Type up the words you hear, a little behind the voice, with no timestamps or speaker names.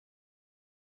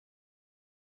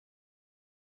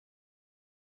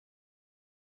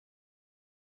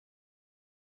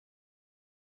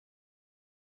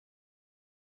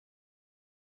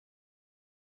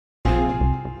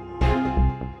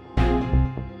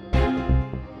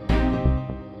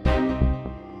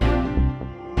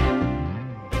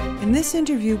In this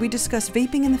interview, we discuss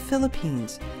vaping in the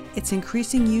Philippines, its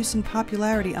increasing use and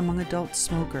popularity among adult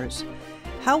smokers.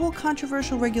 How will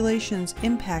controversial regulations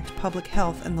impact public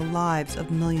health and the lives of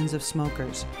millions of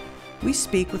smokers? We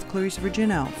speak with Clarisse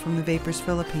Virgino from the Vapers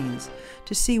Philippines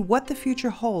to see what the future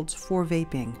holds for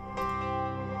vaping.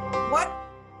 What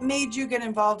made you get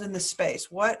involved in this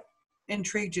space? What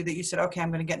intrigued you that you said, okay,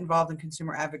 I'm going to get involved in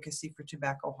consumer advocacy for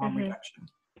tobacco harm reduction?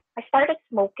 I started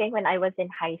smoking when I was in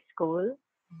high school.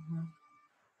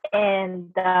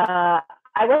 And I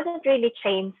wasn't really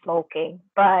chain smoking,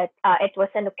 but it was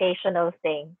an occasional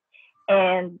thing.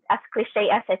 And as cliche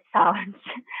as it sounds,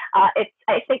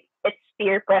 I think it's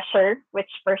peer pressure which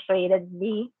persuaded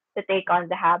me to take on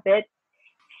the habit.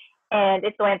 And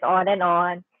it went on and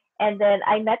on. And then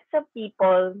I met some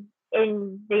people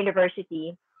in the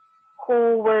university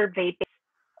who were vaping.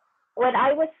 When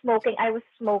I was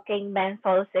smoking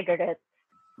menthol cigarettes.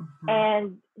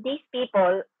 And these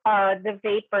people, the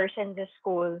vapers in the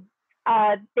school,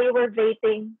 they were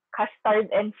vaping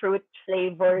custard and fruit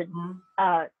flavored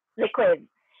liquid.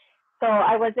 So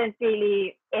I wasn't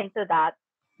really into that.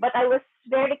 But I was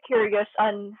very curious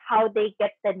on how they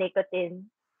get the nicotine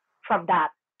from that.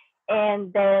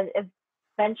 And then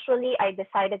eventually I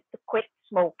decided to quit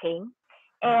smoking.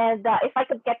 And if I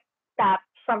could get that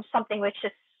from something which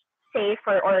is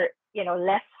safer or,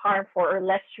 less harmful or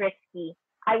less risky,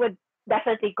 I would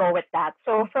definitely go with that.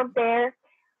 So from there,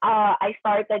 I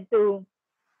started to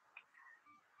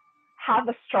have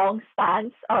a strong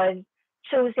stance on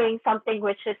choosing something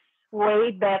which is way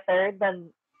better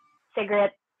than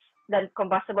cigarettes, than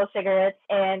combustible cigarettes.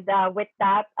 And with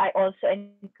that, I also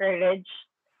encourage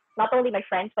not only my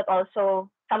friends, but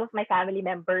also some of my family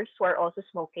members who are also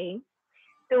smoking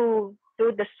to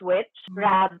do the switch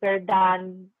rather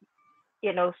than,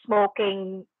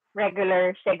 smoking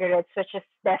regular cigarettes, which is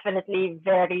definitely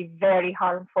very, very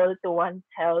harmful to one's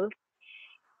health.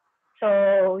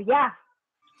 So yeah,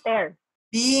 there.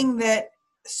 Being that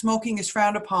smoking is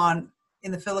frowned upon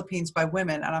in the Philippines by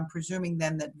women, and I'm presuming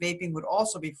then that vaping would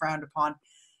also be frowned upon,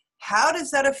 how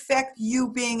does that affect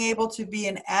you being able to be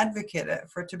an advocate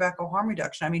for tobacco harm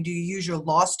reduction? I mean, do you use your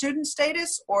law student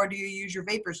status, or do you use your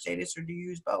vapor status, or do you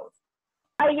use both?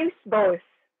 I use both.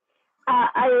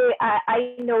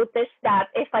 I noticed that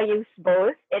if I use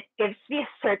both, it gives me a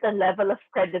certain level of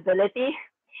credibility,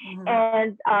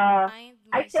 and I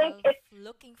think it's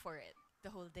looking for it the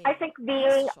whole day. I think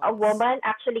being a woman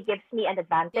actually gives me an They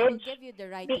advantage will give you the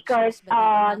right to because choose, but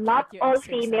they will not let you all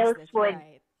exercise females that would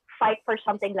right. fight for It's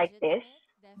something like this,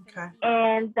 Okay.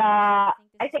 and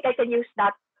I think I can use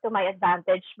that to my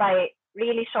advantage by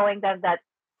really showing them that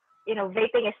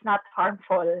vaping is not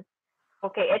harmful.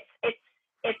 Okay, it's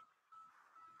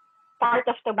part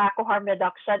of tobacco harm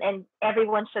reduction, and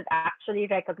everyone should actually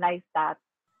recognize that.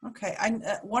 Okay.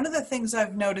 One of the things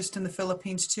I've noticed in the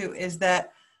Philippines too is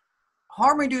that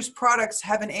harm-reduced products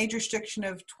have an age restriction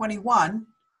of 21,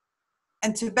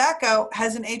 and tobacco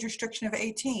has an age restriction of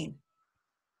 18.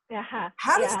 Yeah.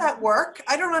 How does that work?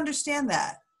 I don't understand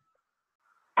that.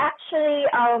 Actually,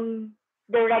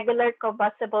 the regular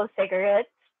combustible cigarettes,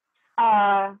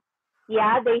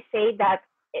 they say that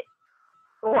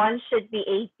one should be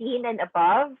 18 and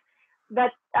above,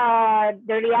 but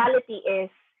the reality is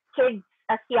kids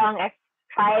as young as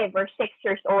 5 or 6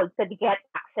 years old could get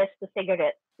access to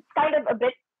cigarettes. It's kind of a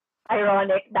bit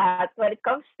ironic that when it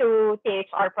comes to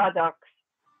THR products,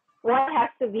 one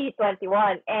has to be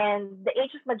 21, and the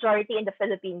age of majority in the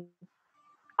Philippines,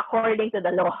 according to the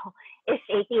law, is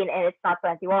 18 and it's not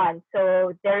 21.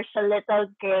 So there's a little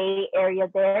gray area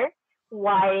there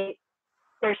why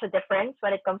there's a difference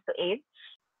when it comes to age.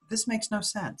 This makes no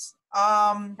sense.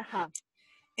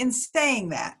 In saying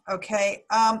that, okay,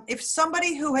 if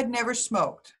somebody who had never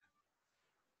smoked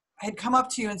had come up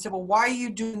to you and said, well, why are you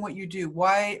doing what you do?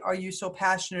 Why are you so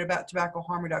passionate about tobacco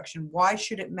harm reduction? Why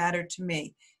should it matter to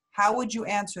me? How would you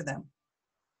answer them?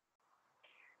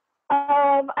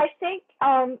 I think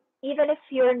even if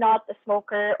you're not a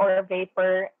smoker or a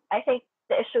vapor, I think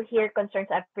the issue here concerns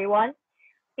everyone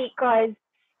because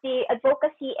the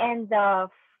advocacy and the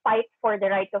fight for the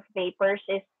right of vapors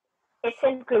it's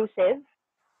inclusive.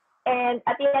 And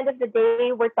at the end of the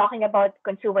day, we're talking about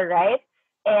consumer rights,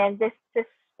 and this is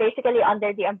basically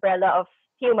under the umbrella of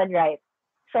human rights.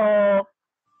 So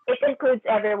it includes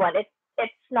everyone.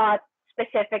 It's not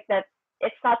specific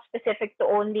to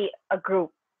only a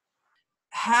group.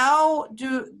 How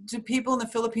do people in the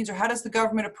Philippines, or how does the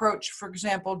government approach, for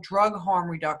example, drug harm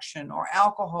reduction or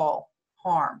alcohol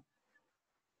harm?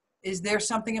 Is there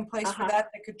something in place for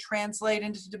that could translate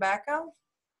into tobacco?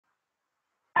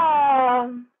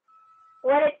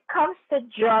 When it comes to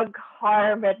drug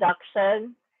harm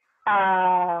reduction,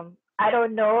 I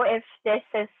don't know if this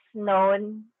is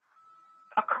known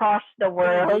across the During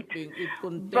world, vaping, it but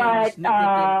contains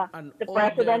nicotine and the other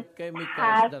president chemicals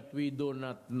has that we do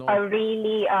not know. a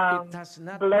really It has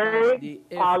not passed blurred the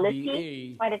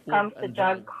policy FDA when it Food comes to and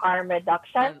drug Drug. harm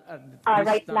reduction. And at this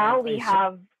Right time, now, I we saw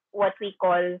have what we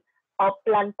call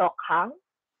oplantokhang,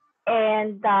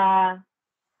 and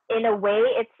in a way,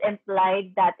 it's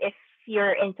implied that if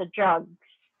you're into drugs,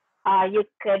 you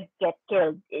could get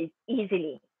killed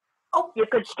easily. You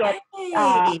could get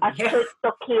a Okay. shoot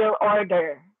to kill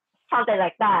order, something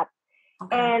like that.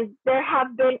 Okay. And there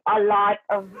have been a lot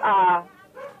of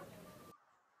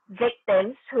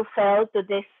victims who fell to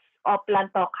this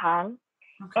oplantokhang.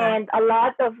 Okay. And a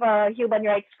lot of human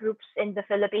rights groups in the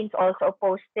Philippines also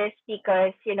oppose this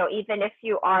because, even if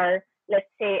you are,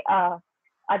 let's say, a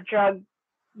drug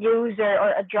user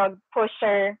or a drug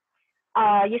pusher,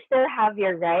 you still have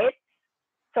your rights.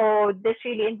 So this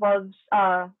really involves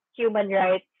human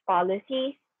rights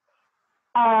policies.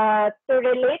 To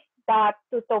relate that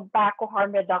to tobacco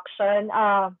harm reduction,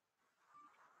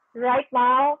 right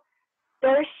now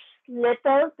there's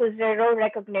little to zero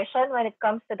recognition when it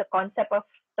comes to the concept of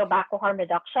tobacco harm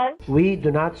reduction. We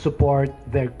do not support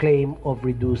their claim of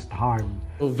reduced harm.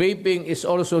 vaping is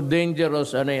also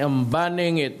dangerous and I am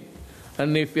banning it.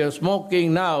 And if you're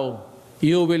smoking now,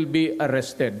 you will be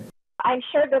arrested. I'm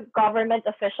sure the government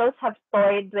officials have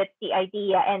toyed with the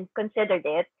idea and considered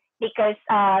it because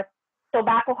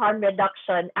tobacco harm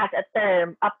reduction as a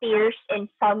term appears in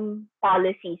some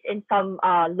policies, in some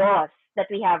laws that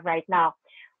we have right now.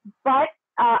 But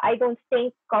I don't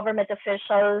think government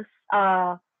officials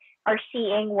are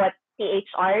seeing what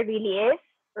THR really is,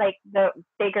 like the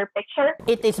bigger picture.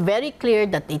 It is very clear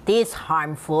that it is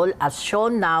harmful, as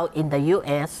shown now in the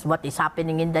US, what is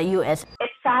happening in the US.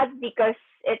 It's sad because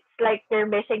it's like they're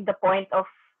missing the point of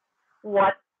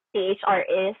what THR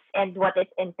is and what it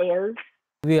entails.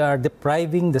 We are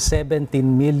depriving the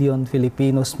 17 million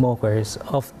Filipino smokers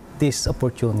of this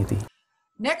opportunity.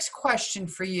 Next question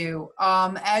for you.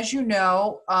 As you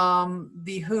know,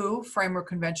 the WHO, Framework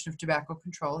Convention of Tobacco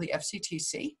Control, the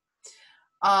FCTC,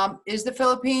 is the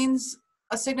Philippines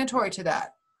a signatory to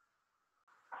that?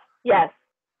 Yes.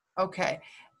 Okay.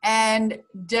 And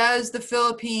do the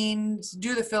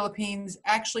Philippines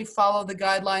actually follow the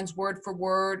guidelines word for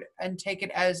word and take it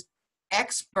as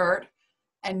expert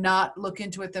and not look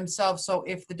into it themselves? So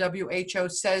if the WHO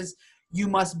says you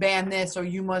must ban this or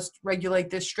you must regulate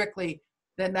this strictly,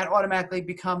 then that automatically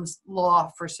becomes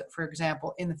law, for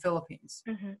example, in the Philippines.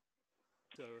 Mm-hmm.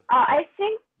 I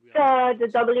think the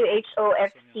WHO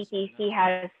FCTC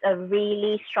has a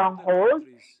really strong hold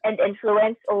and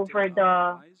influence over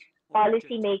the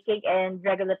policy making and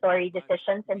regulatory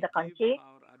decisions in the country.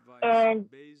 And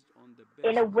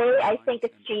in a way, I think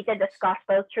it's treated as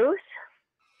gospel truth.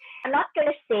 I'm not going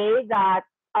to say that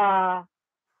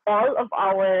all of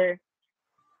our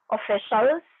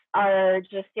officials are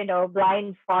just,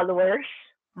 blind followers,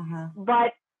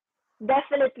 but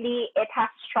definitely it has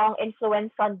strong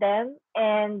influence on them.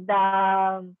 And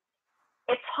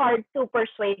it's hard to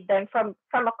persuade them from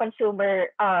a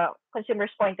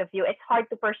consumer's point of view. It's hard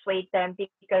to persuade them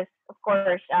because, of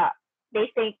course, they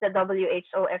think the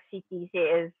WHO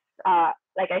FCTC is,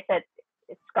 like I said,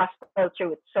 it's gospel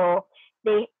truth. So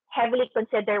they heavily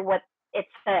consider what it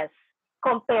says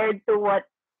compared to what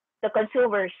the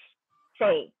consumers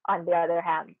say, on the other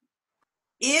hand.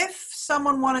 If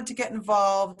someone wanted to get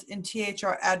involved in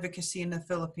THR advocacy in the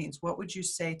Philippines, what would you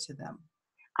say to them?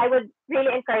 I would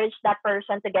really encourage that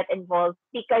person to get involved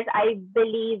because I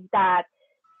believe that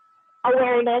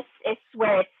awareness is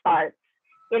where it starts.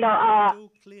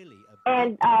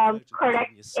 And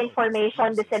correct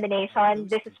information dissemination.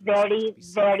 This is very,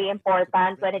 very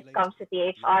important when it comes to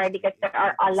THR because there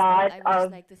are a lot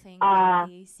of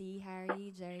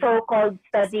so-called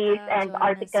studies and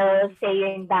articles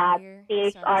saying that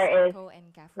THR is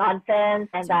nonsense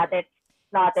and that it's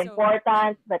not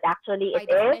important, but actually it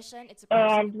is.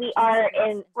 And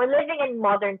we're living in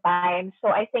modern times, so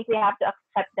I think we have to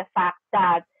accept the fact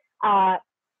that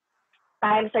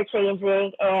times are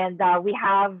changing and we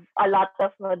have a lot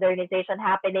of modernization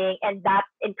happening, and that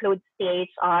includes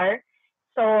THR.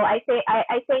 So I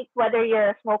think whether you're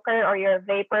a smoker or you're a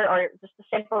vapor or just a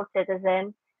simple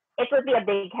citizen, it would be a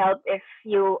big help if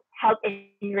you help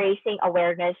in raising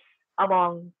awareness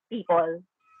among people.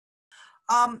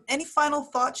 Any final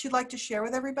thoughts you'd like to share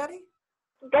with everybody?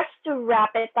 Just to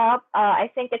wrap it up, I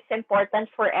think it's important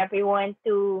for everyone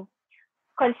to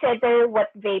consider what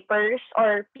vapers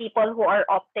or people who are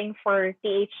opting for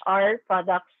THR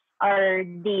products are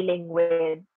dealing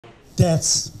with.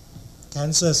 Deaths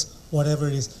Kansas, whatever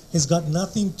it is, has got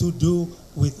nothing to do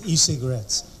with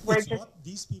e-cigarettes. We're It's just what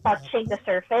these people have touching the put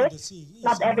in the surface.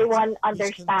 Not everyone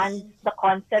e-cigarettes, which understands contain the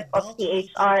concept of adulterated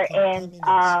CHR and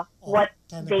contaminants of what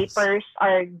cannabis. vapors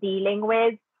are dealing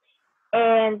with.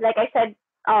 And like I said,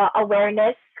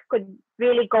 awareness could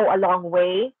really go a long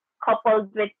way,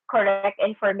 coupled with correct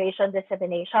information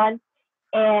dissemination.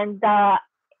 And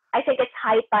I think it's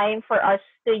high time for us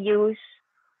to use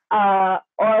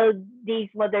all these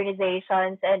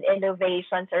modernizations and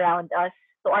innovations around us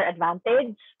to our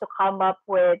advantage to come up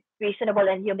with reasonable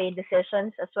and humane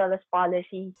decisions as well as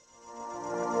policies.